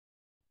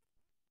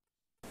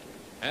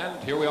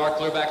And here we are,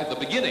 clear back at the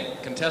beginning.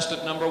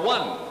 Contestant number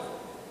 1,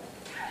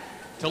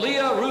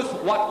 Talia Ruth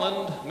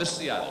Watland, Miss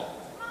Seattle.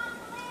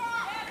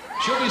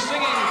 She'll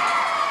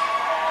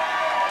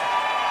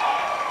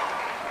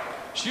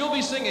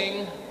be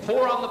singing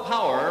 4 on the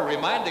Power,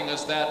 reminding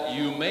us that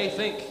you may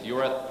think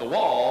you're at the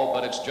wall,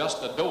 but it's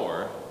just a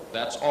door,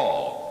 that's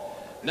all.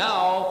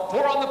 Now,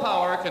 4 on the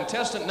Power,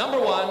 contestant number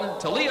 1,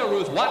 Talia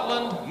Ruth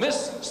Watland,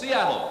 Miss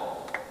Seattle.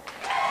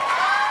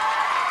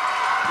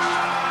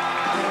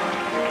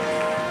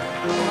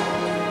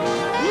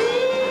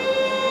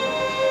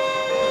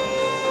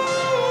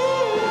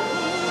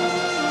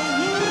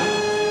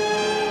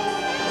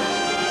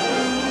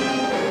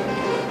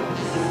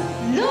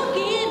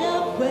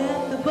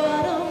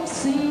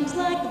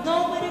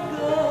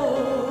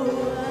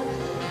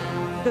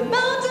 The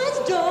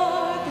mountain's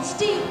dark and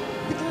steep,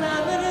 the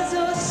climbing is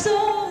oh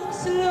so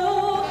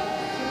slow.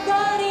 Your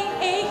body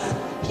aches,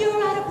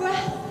 you're out of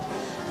breath,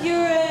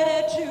 you're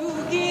ready to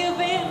give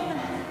in.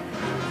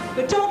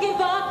 But don't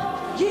give up.